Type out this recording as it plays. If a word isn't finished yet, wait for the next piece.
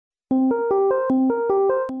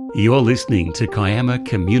You're listening to Kiama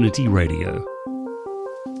Community Radio.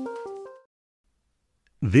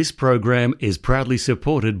 This program is proudly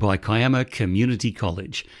supported by Kiama Community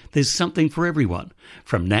College. There's something for everyone,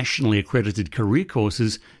 from nationally accredited career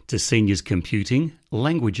courses to seniors computing,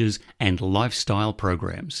 languages and lifestyle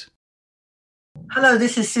programs. Hello,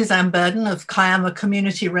 this is Suzanne Burden of Kiama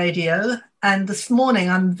Community Radio, and this morning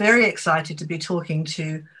I'm very excited to be talking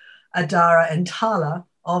to Adara Entala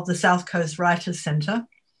of the South Coast Writers Centre.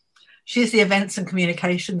 She's the Events and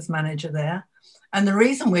Communications Manager there. And the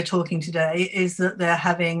reason we're talking today is that they're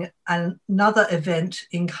having another event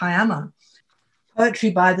in Kiama, Poetry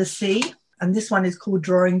by the Sea, and this one is called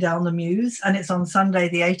Drawing Down the Muse, and it's on Sunday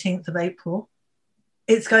the 18th of April.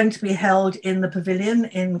 It's going to be held in the Pavilion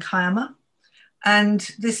in Kiama, and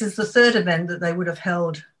this is the third event that they would have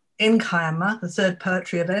held in Kiama, the third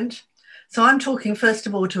poetry event. So I'm talking first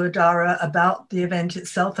of all to Adara about the event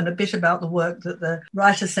itself and a bit about the work that the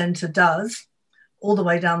Writers Centre does all the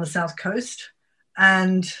way down the South Coast.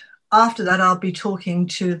 And after that, I'll be talking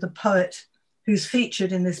to the poet who's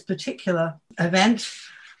featured in this particular event.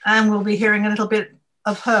 And we'll be hearing a little bit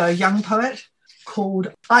of her, a young poet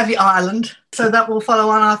called Ivy Ireland. So that will follow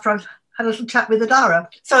on after I've had a little chat with Adara.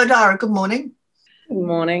 So Adara, good morning. Good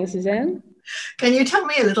morning, Suzanne. Can you tell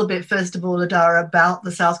me a little bit, first of all, Adara, about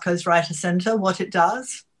the South Coast Writers Centre, what it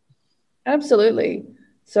does? Absolutely.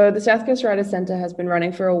 So the South Coast Writers Centre has been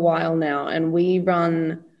running for a while now, and we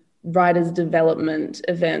run writers' development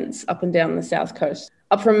events up and down the South Coast,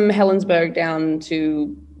 up from Helensburgh down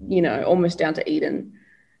to, almost down to Eden.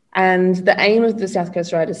 And the aim of the South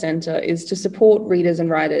Coast Writers Centre is to support readers and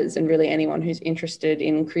writers and really anyone who's interested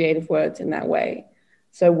in creative words in that way.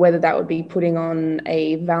 So whether that would be putting on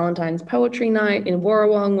a Valentine's poetry night in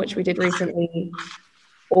Warrawong, which we did recently,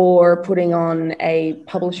 or putting on a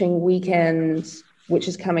publishing weekend, which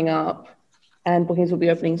is coming up, and bookings will be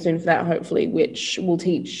opening soon for that, hopefully, which will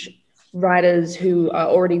teach writers who are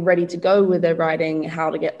already ready to go with their writing how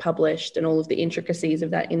to get published and all of the intricacies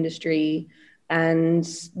of that industry. And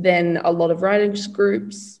then a lot of writers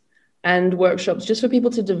groups and workshops just for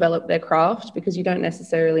people to develop their craft, because you don't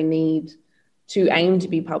necessarily need to aim to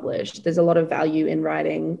be published. There's a lot of value in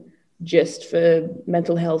writing just for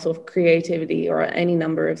mental health or creativity or any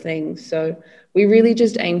number of things. So we really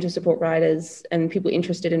just aim to support writers and people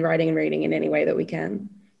interested in writing and reading in any way that we can.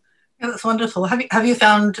 Yeah, that's wonderful. Have you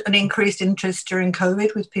found an increased interest during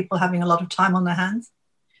COVID with people having a lot of time on their hands?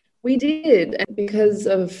 We did, and because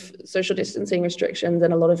of social distancing restrictions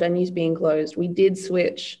and a lot of venues being closed, we did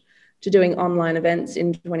switch to doing online events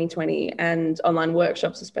in 2020 and online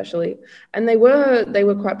workshops especially. And they were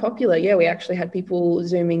quite popular. Yeah, we actually had people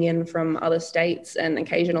Zooming in from other states and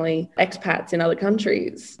occasionally expats in other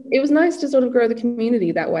countries. It was nice to sort of grow the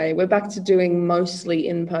community that way. We're back to doing mostly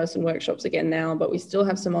in-person workshops again now, but we still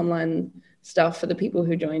have some online stuff for the people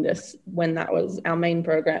who joined us when that was our main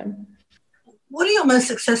program. What are your most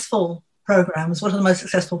successful programs? What are the most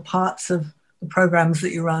successful parts of the programs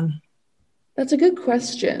that you run? That's a good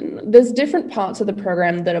question. There's different parts of the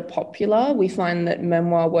program that are popular. We find that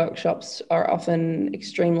memoir workshops are often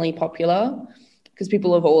extremely popular because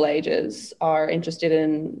people of all ages are interested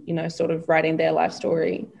in, sort of writing their life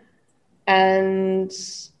story. And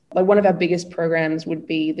like one of our biggest programs would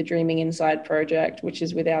be the Dreaming Inside project, which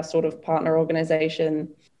is with our sort of partner organization,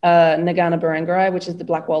 Nagana Barangarai, which is the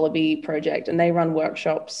Black Wallaby project. And they run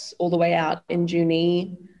workshops all the way out in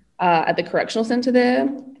Junee at the correctional centre there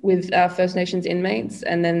with First Nations inmates.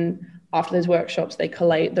 And then after those workshops, they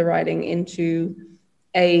collate the writing into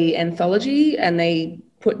a anthology and they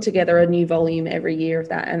put together a new volume every year of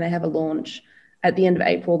that. And they have a launch at the end of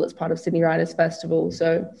April that's part of Sydney Writers Festival.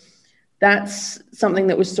 So that's something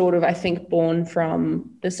that was sort of, I think, born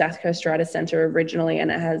from the South Coast Writers Centre originally,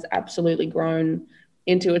 and it has absolutely grown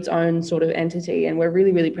into its own sort of entity. And we're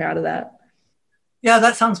really, really proud of that. Yeah,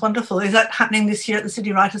 that sounds wonderful. Is that happening this year at the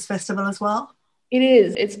Sydney Writers Festival as well? It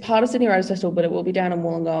is. It's part of Sydney Writers Festival, but it will be down in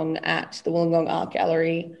Wollongong at the Wollongong Art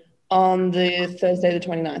Gallery on the Thursday, the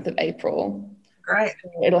 29th of April. Great.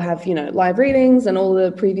 It'll have, live readings and all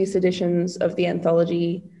the previous editions of the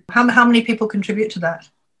anthology. How many people contribute to that?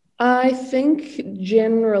 I think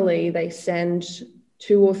generally they send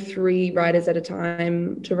 2 or 3 writers at a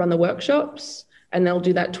time to run the workshops, and they'll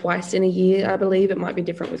do that twice in a year, I believe. It might be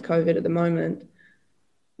different with COVID at the moment.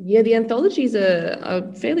 Yeah, the anthologies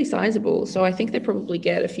are fairly sizable, so I think they probably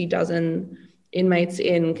get a few dozen inmates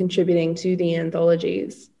in contributing to the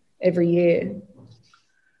anthologies every year.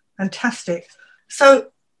 Fantastic. So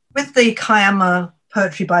with the Kiama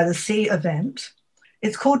Poetry by the Sea event,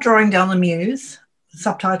 it's called Drawing Down the Muse. The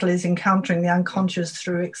subtitle is Encountering the Unconscious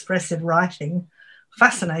Through Expressive Writing.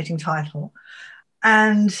 Fascinating title.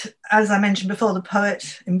 And as I mentioned before, the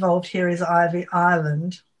poet involved here is Ivy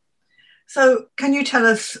Ireland. So can you tell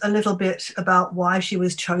us a little bit about why she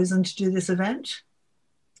was chosen to do this event?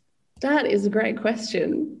 That is a great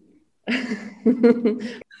question.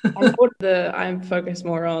 I'm focused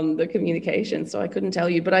more on the communication, so I couldn't tell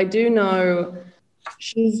you, but I do know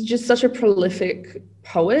she's just such a prolific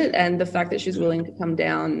poet, and the fact that she's willing to come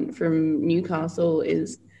down from Newcastle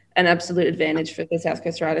is an absolute advantage for the South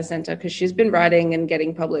Coast Writers Centre, because she's been writing and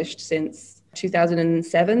getting published since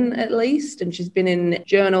 2007 at least, and she's been in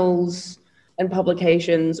journals and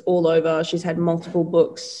publications all over. She's had multiple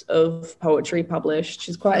books of poetry published.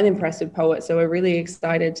 She's quite an impressive poet, so we're really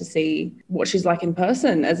excited to see what she's like in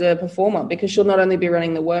person as a performer, because she'll not only be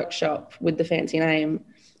running the workshop with the fancy name,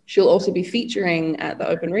 she'll also be featuring at the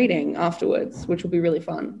open reading afterwards, which will be really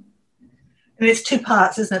fun. And it's two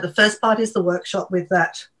parts, isn't it? The first part is the workshop with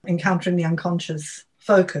that encountering the unconscious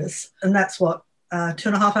focus, and that's what,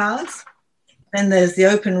 2.5 hours? Then there's the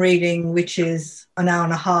open reading, which is an hour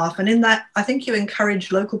and a half. And in that, I think you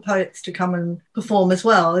encourage local poets to come and perform as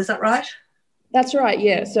well. Is that right? That's right,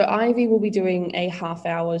 yeah. So Ivy will be doing a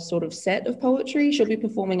half-hour sort of set of poetry. She'll be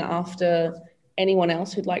performing after anyone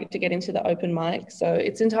else who'd like to get into the open mic. So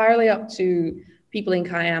it's entirely up to people in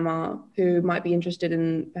Kiama who might be interested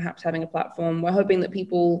in perhaps having a platform. We're hoping that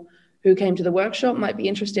people who came to the workshop might be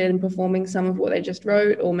interested in performing some of what they just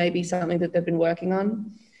wrote, or maybe something that they've been working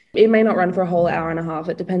on. It may not run for a whole hour and a half.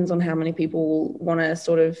 It depends on how many people want to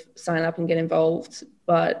sort of sign up and get involved.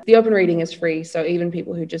 But the open reading is free. So even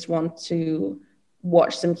people who just want to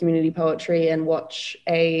watch some community poetry and watch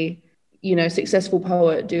a, successful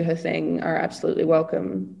poet do her thing are absolutely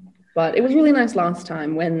welcome. But it was really nice last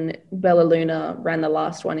time when Bella Luna ran the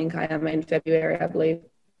last one in Kiama in February, I believe.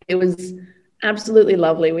 It was absolutely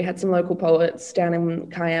lovely. We had some local poets down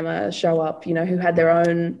in Kiama show up, who had their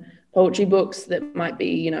own poetry books that might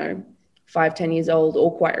be, 5-10 years old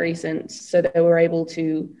or quite recent. So they were able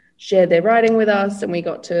to share their writing with us, and we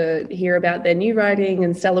got to hear about their new writing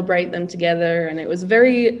and celebrate them together. And it was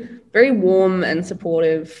very, very warm and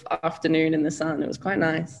supportive afternoon in the sun. It was quite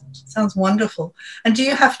nice. Sounds wonderful. And do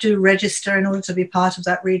you have to register in order to be part of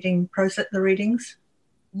that reading process, the readings?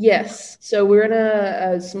 Yes. So we're in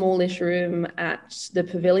a smallish room at the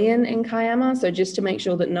pavilion in Kiama. So just to make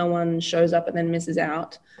sure that no one shows up and then misses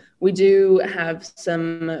out, we do have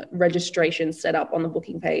some registration set up on the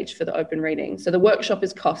booking page for the open reading. So the workshop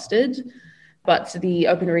is costed, but the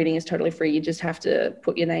open reading is totally free. You just have to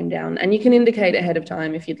put your name down, and you can indicate ahead of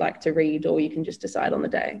time if you'd like to read, or you can just decide on the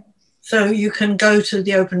day. So you can go to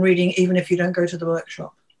the open reading even if you don't go to the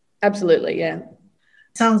workshop? Absolutely, yeah.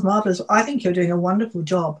 Sounds marvellous. I think you're doing a wonderful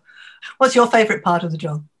job. What's your favourite part of the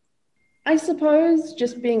job? I suppose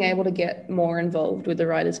just being able to get more involved with the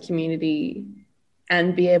writers community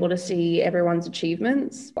and be able to see everyone's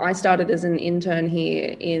achievements. I started as an intern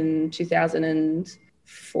here in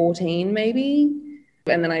 2014, maybe.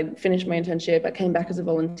 And then I finished my internship. I came back as a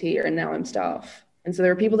volunteer, and now I'm staff. And so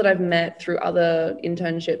there are people that I've met through other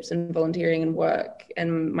internships and volunteering and work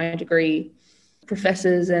and my degree,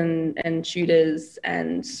 professors and tutors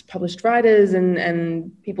and published writers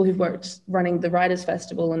and people who've worked running the Writers'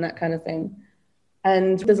 Festival and that kind of thing.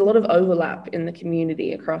 And there's a lot of overlap in the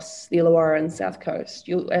community across the Illawarra and South Coast.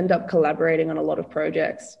 You'll end up collaborating on a lot of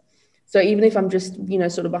projects. So even if I'm just,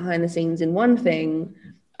 sort of behind the scenes in one thing,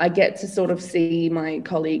 I get to sort of see my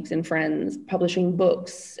colleagues and friends publishing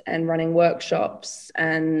books and running workshops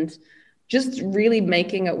and just really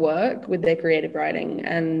making it work with their creative writing.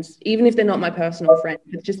 And even if they're not my personal friend,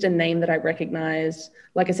 it's just a name that I recognize,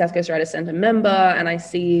 like a South Coast Writers Centre member, and I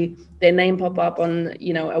see their name pop up on,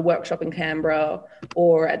 a workshop in Canberra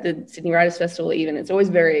or at the Sydney Writers' Festival even. It's always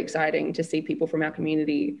very exciting to see people from our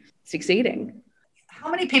community succeeding.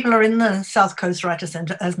 How many people are in the South Coast Writers'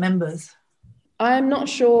 Centre as members? I'm not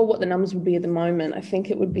sure what the numbers would be at the moment. I think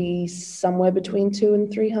it would be somewhere between 200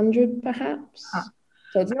 and 300 perhaps.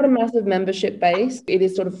 So it's not a massive membership base. It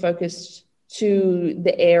is sort of focused to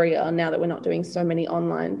the area now that we're not doing so many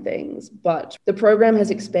online things. But the program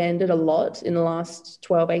has expanded a lot in the last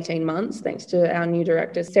 12, 18 months, thanks to our new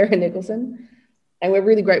director, Sarah Nicholson. And we're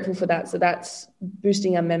really grateful for that. So that's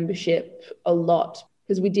boosting our membership a lot,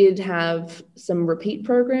 because we did have some repeat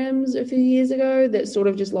programs a few years ago that sort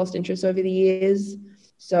of just lost interest over the years.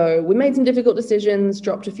 So we made some difficult decisions,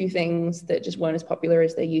 dropped a few things that just weren't as popular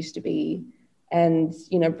as they used to be, and,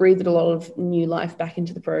 breathed a lot of new life back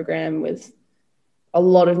into the program with a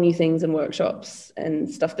lot of new things and workshops and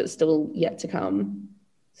stuff that's still yet to come.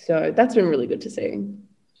 So that's been really good to see.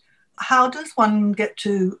 How does one get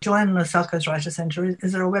to join the South Coast Writers' Centre?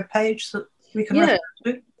 Is there a web page that we can refer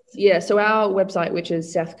to? Yeah, so our website, which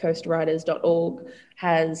is southcoastwriters.org,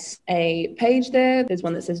 has a page there. There's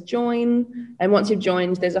one that says join. And once you've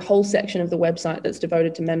joined, there's a whole section of the website that's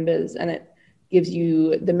devoted to members, and it gives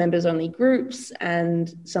you the members-only groups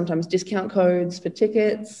and sometimes discount codes for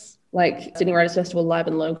tickets. Like Sydney Writers Festival Live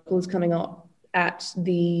and Local is coming up at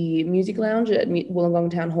the Music Lounge at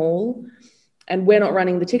Wollongong Town Hall. And we're not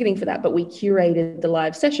running the ticketing for that, but we curated the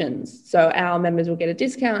live sessions. So our members will get a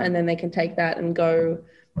discount, and then they can take that and go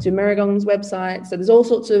to Merrigong's website. So there's all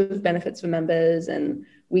sorts of benefits for members, and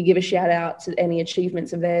we give a shout out to any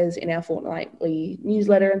achievements of theirs in our fortnightly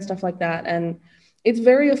newsletter and stuff like that. And it's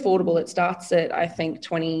very affordable. It starts at, I think,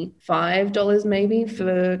 $25 maybe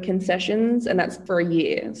for concessions, and that's for a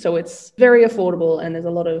year. So it's very affordable, and there's a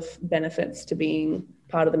lot of benefits to being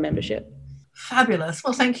part of the membership. Fabulous.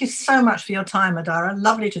 Well, thank you so much for your time, Adara.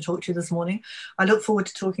 Lovely to talk to you this morning. I look forward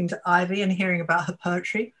to talking to Ivy and hearing about her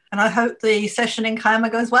poetry. And I hope the session in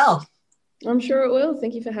Kiama goes well. I'm sure it will.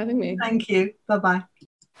 Thank you for having me. Thank you. Bye-bye.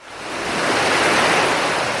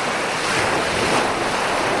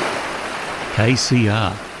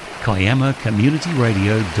 KCR,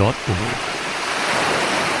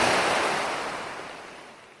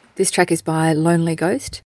 KiamaCommunityRadio.org. This track is by Lonely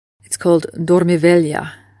Ghost. It's called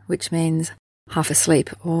Dormiveglia, which means half asleep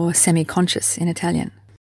or semi-conscious in Italian.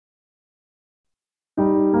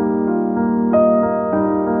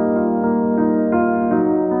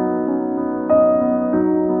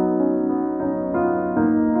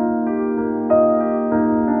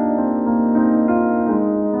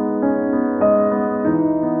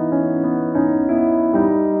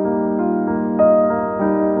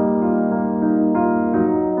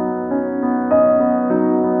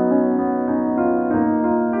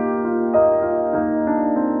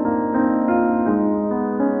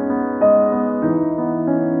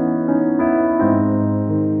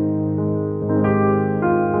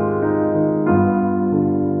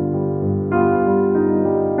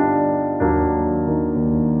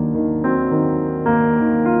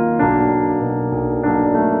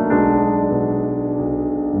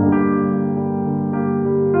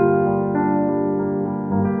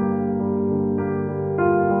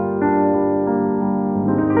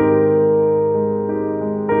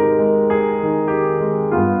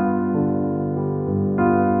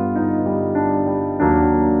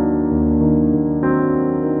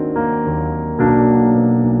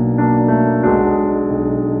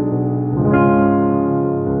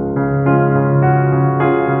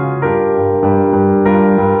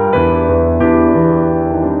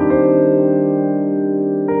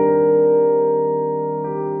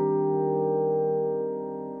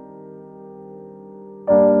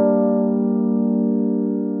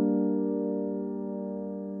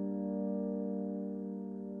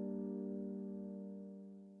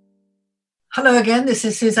 Hello again, this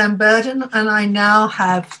is Suzanne Burden, and I now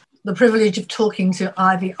have the privilege of talking to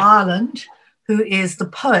Ivy Ireland, who is the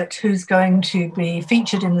poet who's going to be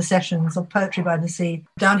featured in the sessions of Poetry by the Sea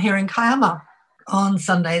down here in Kiama on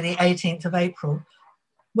Sunday, the 18th of April.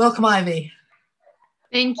 Welcome, Ivy.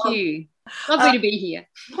 Thank you. Lovely to be here.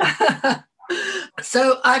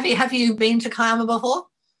 So, Ivy, have you been to Kiama before?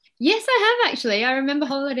 Yes, I have actually. I remember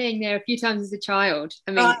holidaying there a few times as a child.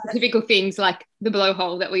 I mean, typical things like the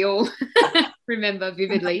blowhole that we all remember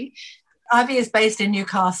vividly. Ivy is based in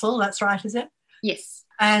Newcastle, that's right, is it? Yes.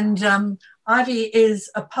 And Ivy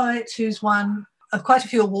is a poet who's won quite a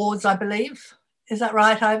few awards, I believe. Is that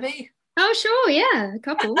right, Ivy? Oh, sure, yeah, a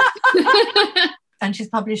couple. And she's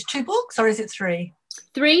published 2 books, or is it 3?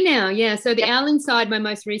 3 now, yeah. So The Owl Inside, my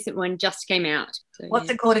most recent one, just came out. So,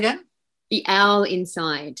 What's it called again? The Owl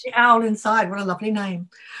Inside. The Owl Inside, what a lovely name.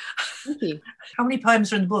 Thank you. How many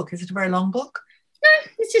poems are in the book? Is it a very long book? No,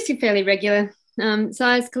 it's just a fairly regular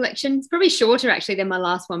size collection. It's probably shorter actually than my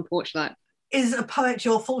last one, Porchlight. Is a poet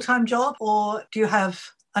your full-time job, or do you have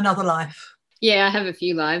another life? Yeah, I have a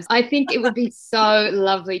few lives. I think it would be so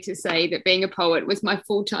lovely to say that being a poet was my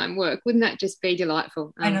full-time work. Wouldn't that just be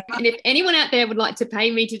delightful? And if anyone out there would like to pay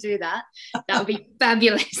me to do that, that would be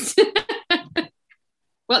fabulous.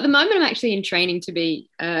 Well, at the moment, I'm actually in training to be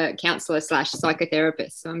a counsellor /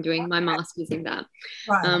 psychotherapist. So I'm doing my master's in that.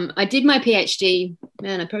 Right. I did my PhD,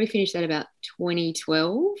 I probably finished that about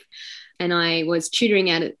 2012. And I was tutoring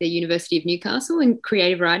out at the University of Newcastle in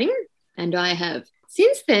creative writing. And I have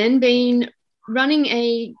since then been running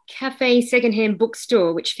a cafe secondhand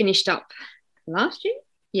bookstore, which finished up last year.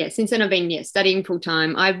 Yeah, since then I've been studying full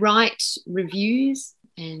time. I write reviews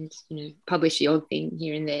and publish the odd thing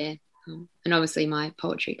here and there. And obviously my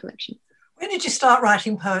poetry collection. When did you start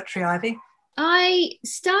writing poetry, Ivy? I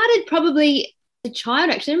started probably as a child,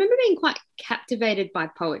 actually. I remember being quite captivated by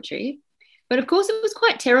poetry. But of course, it was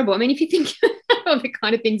quite terrible. I mean, if you think of the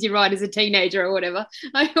kind of things you write as a teenager or whatever,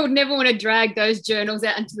 I would never want to drag those journals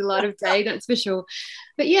out into the light of day, that's for sure.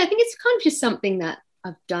 But yeah, I think it's kind of just something that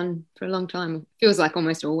I've done for a long time. It feels like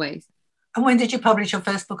almost always. And when did you publish your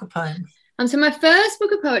first book of poems? So my first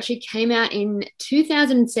book of poetry came out in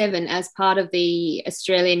 2007 as part of the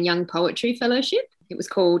Australian Young Poetry Fellowship. It was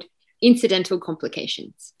called Incidental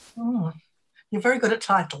Complications. Oh, you're very good at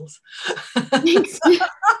titles. Thanks.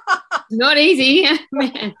 Not easy,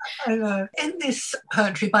 man. I know. In this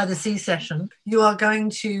Poetry by the Sea session, you are going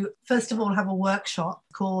to, first of all, have a workshop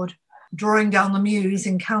called Drawing Down the Muse,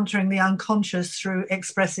 Encountering the Unconscious Through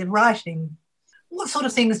Expressive Writing. What sort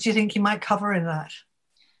of things do you think you might cover in that?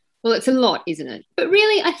 Well, it's a lot, isn't it? But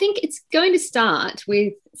really, I think it's going to start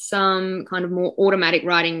with some kind of more automatic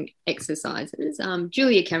writing exercises.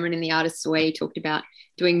 Julia Cameron in The Artist's Way talked about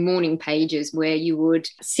doing morning pages where you would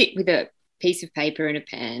sit with a piece of paper and a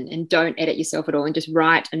pen and don't edit yourself at all and just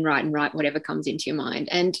write and write and write whatever comes into your mind.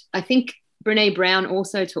 And I think Brene Brown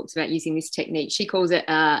also talks about using this technique. She calls it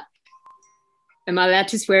am I allowed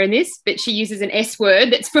to swear in this? But she uses an S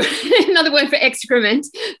word that's another word for excrement,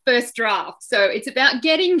 first draft. So it's about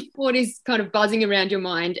getting what is kind of buzzing around your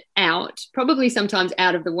mind out, probably sometimes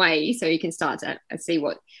out of the way, so you can start to see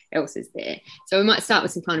what else is there. So we might start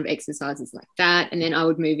with some kind of exercises like that, and then I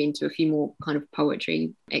would move into a few more kind of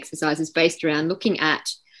poetry exercises based around looking at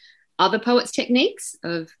other poets' techniques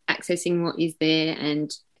of accessing what is there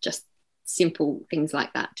and just simple things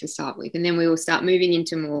like that to start with. And then we will start moving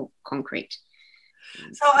into more concrete.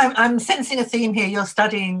 So I'm sensing a theme here. You're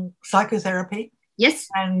studying psychotherapy. Yes.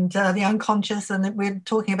 And the unconscious, and we're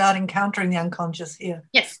talking about encountering the unconscious here.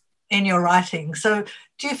 Yes. In your writing. So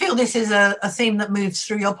do you feel this is a theme that moves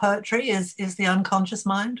through your poetry, is the unconscious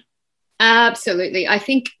mind? Absolutely. I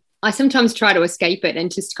think I sometimes try to escape it and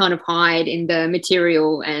just kind of hide in the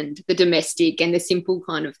material and the domestic and the simple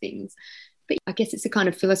kind of things. But I guess it's a kind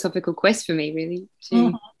of philosophical quest for me, really,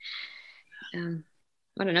 to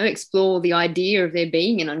I don't know, explore the idea of there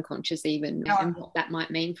being an unconscious even and what that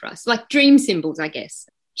might mean for us. Like dream symbols, I guess,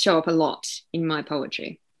 show up a lot in my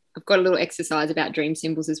poetry. I've got a little exercise about dream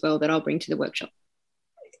symbols as well that I'll bring to the workshop.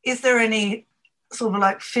 Is there any sort of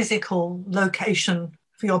like physical location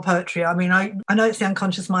for your poetry? I mean, I know it's the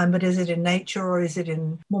unconscious mind, but is it in nature or is it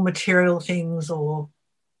in more material things, or,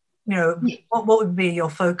 you know, what would be your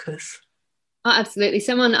focus? Oh, absolutely.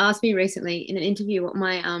 Someone asked me recently in an interview what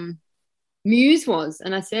my muse was,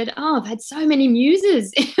 and I said, I've had so many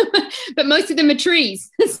muses but most of them are trees.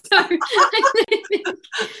 So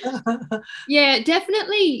yeah,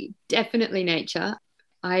 definitely nature.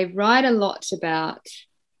 I write a lot about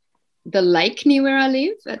the lake near where I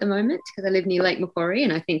live at the moment, because I live near Lake Macquarie,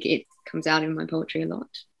 and I think it comes out in my poetry a lot.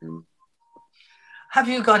 Have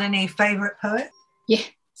you got any favourite poet? Yeah,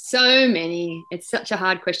 so many. It's such a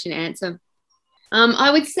hard question to answer. I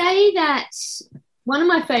would say that one of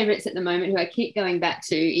my favourites at the moment, who I keep going back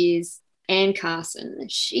to, is Anne Carson.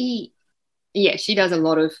 She does a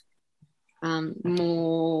lot of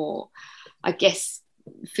more, I guess,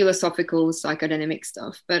 philosophical, psychodynamic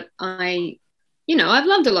stuff. But I've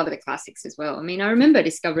loved a lot of the classics as well. I mean, I remember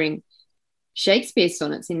discovering Shakespeare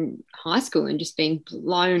sonnets in high school and just being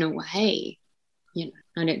blown away. You know,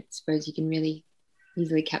 I don't suppose you can really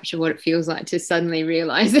easily capture what it feels like to suddenly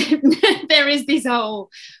realise that there is this whole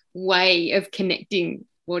way of connecting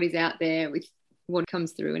what is out there with what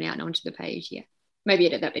comes through and out onto the page. Yeah, maybe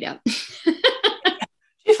edit that bit out. Do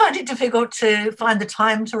you find it difficult to find the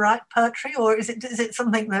time to write poetry, or is it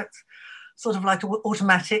something that's sort of like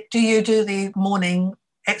automatic? Do you do the morning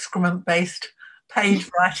excrement-based page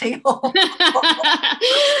writing?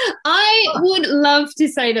 I would love to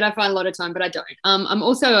say that I find a lot of time, but I don't. I'm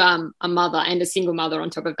also a mother, and a single mother on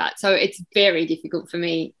top of that. So it's very difficult for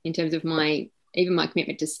me in terms of my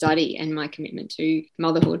commitment to study and my commitment to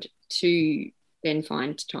motherhood to then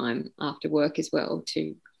find time after work as well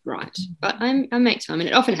to write. But I make time, and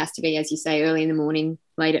it often has to be, as you say, early in the morning,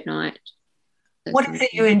 late at night. What is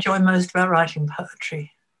it you enjoy most about writing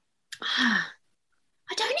poetry? I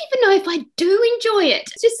don't even know if I do enjoy it.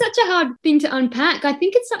 It's just such a hard thing to unpack. I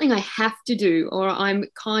think it's something I have to do, or I'm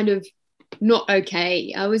kind of not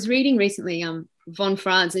okay. I was reading recently von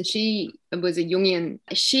Franz, and she was a Jungian.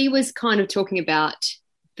 She was kind of talking about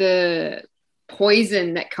the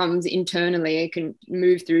poison that comes internally. It can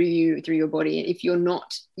move through your body. And if you're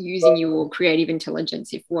not using your creative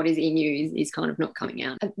intelligence, if what is in you is kind of not coming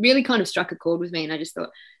out, it really kind of struck a chord with me. And I just thought,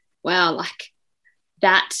 wow, like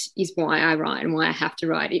that is why I write and why I have to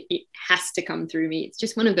write. It has to come through me. It's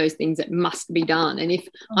just one of those things that must be done. And if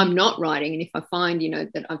I'm not writing, and if I find,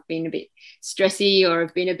 that I've been a bit stressy, or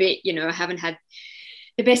I've been a bit, I haven't had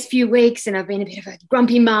the best few weeks and I've been a bit of a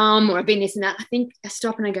grumpy mum or I've been this and that, I think I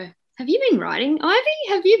stop and I go, have you been writing, Ivy?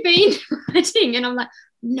 Have you been writing? And I'm like,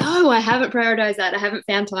 no, I haven't prioritized that. I haven't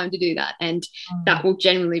found time to do that. And that will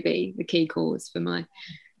generally be the key cause for my,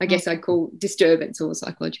 I guess I'd call disturbance or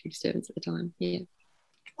psychological disturbance at the time. Yeah.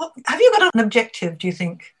 Well, have you got an objective, do you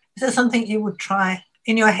think? Is there something you would try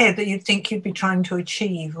in your head that you'd think you'd be trying to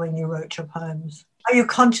achieve when you wrote your poems? Are you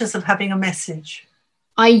conscious of having a message?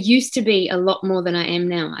 I used to be a lot more than I am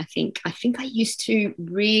now, I think. I think I used to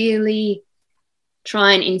really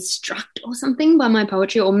try and instruct or something by my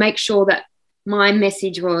poetry, or make sure that my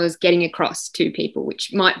message was getting across to people,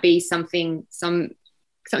 which might be something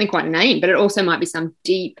quite inane, but it also might be some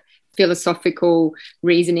deep philosophical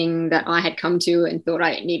reasoning that I had come to and thought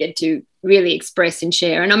I needed to really express and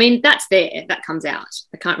share. And I mean, that's there, that comes out.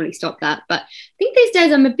 I can't really stop that. But I think these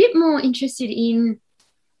days I'm a bit more interested in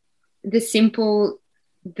the simple,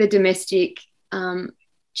 the domestic,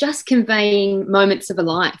 just conveying moments of a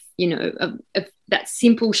life, you know, of that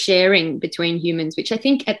simple sharing between humans, which I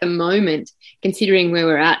think at the moment, considering where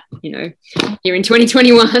we're at, you know, here in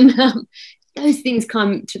 2021, those things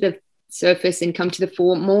come to the surface and come to the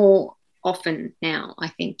fore more often now, I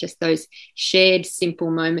think, just those shared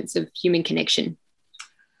simple moments of human connection.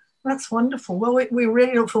 That's wonderful. Well, we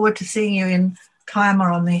really look forward to seeing you in Kiama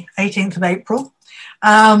on the 18th of April.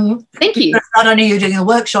 Thank you. Not only are you doing a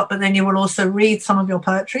workshop, but then you will also read some of your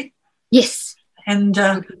poetry. Yes. And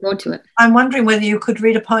looking forward to it. I'm wondering whether you could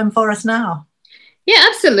read a poem for us now. Yeah,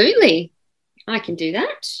 absolutely. I can do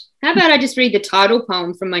that. How about I just read the title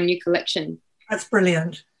poem from my new collection? That's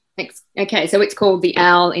brilliant. Thanks. Okay, so it's called The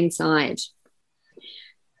Owl Inside.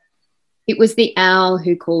 It was the owl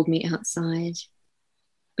who called me outside.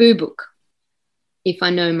 Boo Book, if I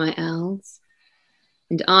know my owls,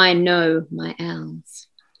 and I know my owls.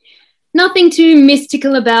 Nothing too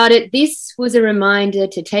mystical about it. This was a reminder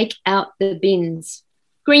to take out the bins.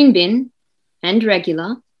 Green bin and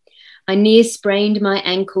regular. I near sprained my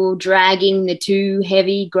ankle, dragging the two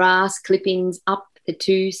heavy grass clippings up the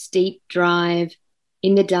too steep drive.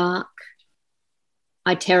 In the dark,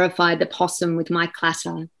 I terrified the possum with my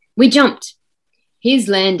clatter. We jumped. His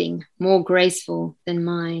landing more graceful than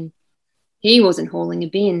mine. He wasn't hauling a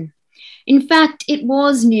bin. In fact, it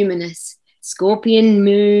was numinous. Scorpion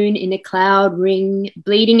moon in a cloud ring,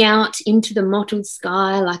 bleeding out into the mottled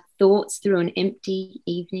sky like thoughts through an empty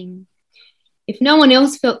evening. If no one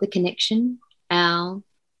else felt the connection, owl,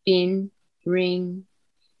 bin, ring,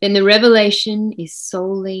 then the revelation is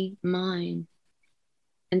solely mine.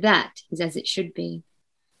 And that is as it should be.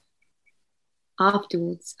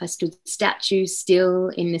 Afterwards, I stood statue still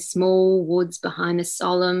in the small woods behind the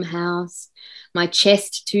solemn house, my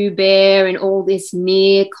chest too bare in all this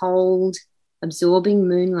near cold, absorbing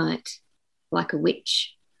moonlight, like a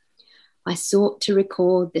witch. I sought to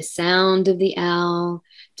record the sound of the owl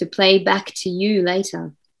to play back to you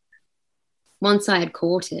later. Once I had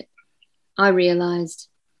caught it, I realised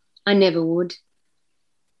I never would.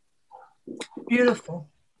 Beautiful.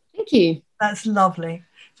 Thank you. That's lovely.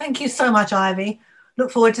 Thank you so much, Ivy.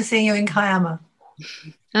 Look forward to seeing you in Kiama.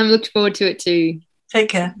 I'm looking forward to it too. Take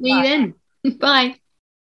care. See you then. Bye.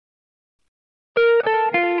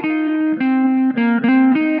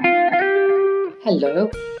 Hello,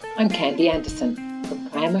 I'm Candy Anderson from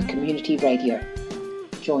Kiama Community Radio.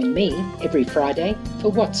 Join me every Friday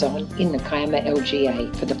for What's On in the Kiama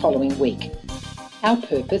LGA for the following week. Our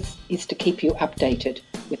purpose is to keep you updated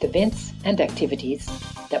with events and activities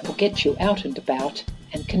that will get you out and about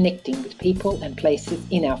and connecting with people and places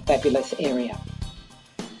in our fabulous area.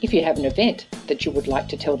 If you have an event that you would like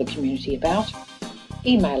to tell the community about,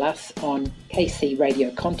 email us on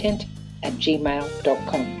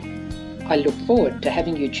kcradiocontent@gmail.com. I look forward to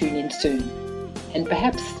having you tune in soon and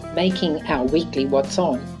perhaps making our weekly What's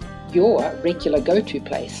On your regular go-to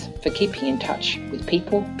place for keeping in touch with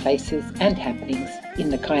people, places and happenings in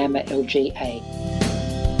the Kiama LGA.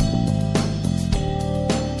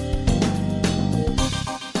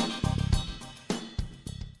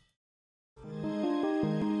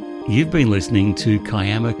 You've been listening to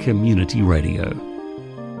Kiama Community Radio.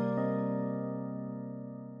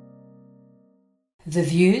 The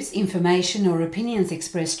views, information or opinions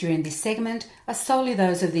expressed during this segment are solely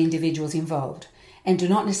those of the individuals involved and do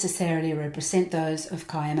not necessarily represent those of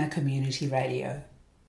Kiama Community Radio.